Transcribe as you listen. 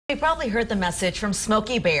You probably heard the message from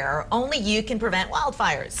Smokey Bear. Only you can prevent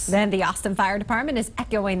wildfires. Then the Austin Fire Department is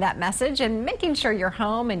echoing that message and making sure your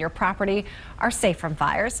home and your property are safe from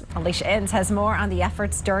fires. Alicia Enns has more on the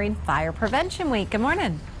efforts during Fire Prevention Week. Good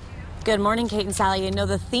morning. Good morning, Kate and Sally. You know,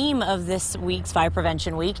 the theme of this week's Fire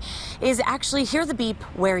Prevention Week is actually hear the beep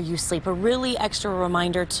where you sleep. A really extra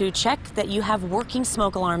reminder to check that you have working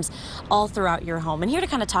smoke alarms all throughout your home. And here to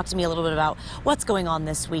kind of talk to me a little bit about what's going on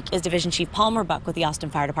this week is Division Chief Palmer Buck with the Austin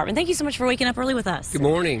Fire Department. Thank you so much for waking up early with us. Good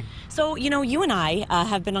morning. So, you know, you and I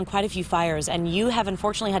have been on quite a few fires, and you have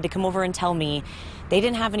unfortunately had to come over and tell me they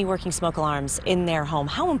didn't have any working smoke alarms in their home.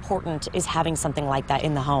 How important is having something like that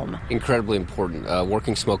in the home? Incredibly important.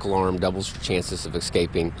 Working smoke alarm doubles your chances of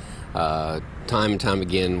escaping. Time and time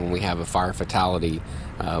again, when we have a fire fatality,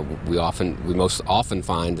 we most often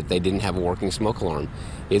find that they didn't have a working smoke alarm.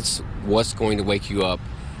 It's what's going to wake you up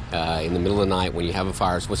in the middle of the night when you have a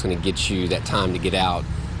fire. It's what's going to get you that time to get out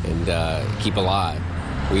and keep alive.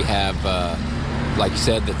 We have, like you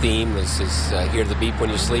said, the theme is hear the beep when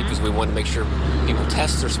you sleep, because we want to make sure people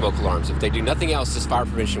test their smoke alarms. If they do nothing else this Fire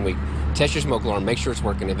Prevention Week, test your smoke alarm, make sure it's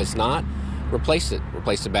working. If it's not, replace it.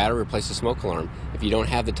 Replace the battery, replace the smoke alarm. If you don't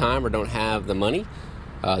have the time or don't have the money,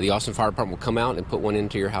 the Austin Fire Department will come out and put one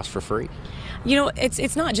into your house for free. You know,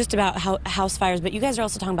 it's not just about house fires, but you guys are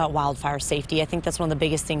also talking about wildfire safety. I think that's one of the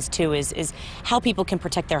biggest things, too, is how people can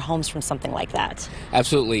protect their homes from something like that.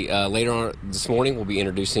 Absolutely. Later on this morning, we'll be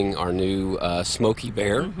introducing our new Smokey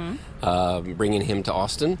Bear, bringing him to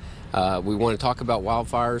Austin. We want to talk about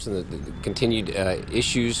wildfires and the continued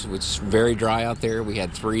issues. It's very dry out there. We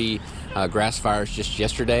had 3 grass fires just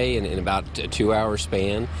yesterday in about a 2-hour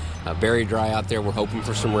span. Very dry out there. We're hoping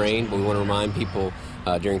for some rain, but we want to remind people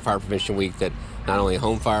during Fire Prevention Week that not only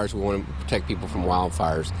home fires, we want to protect people from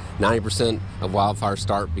wildfires. 90% of wildfires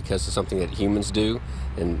start because of something that humans do,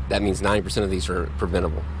 and that means 90% of these are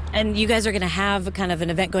preventable. And you guys are going to have kind of an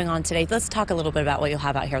event going on today. Let's talk a little bit about what you'll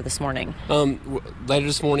have out here this morning. Later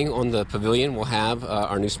this morning on the pavilion, we'll have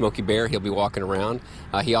our new Smokey Bear. He'll be walking around.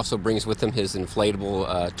 He also brings with him his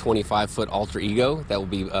inflatable 25-foot alter ego that will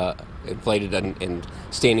be inflated and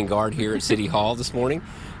standing guard here at City Hall this morning.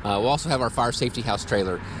 We'll also have our fire safety house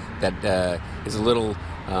trailer that is a little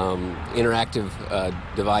interactive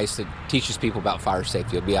device that teaches people about fire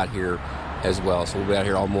safety. It'll be out here as well. So we'll be out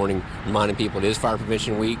here all morning reminding people it is Fire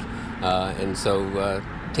Prevention Week, and so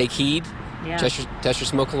take heed, test your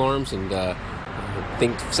smoke alarms, and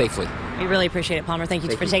think safely. We really appreciate it, Palmer. Thank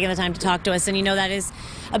you for taking the time to talk to us. And you know, that is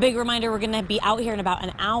a big reminder. We're going to be out here in about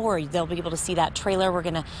an hour. They'll be able to see that trailer. We're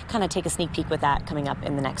going to kind of take a sneak peek with that coming up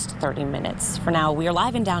in the next 30 minutes. For now, we are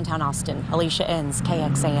live in downtown Austin. Alicia Enns,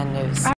 KXAN News.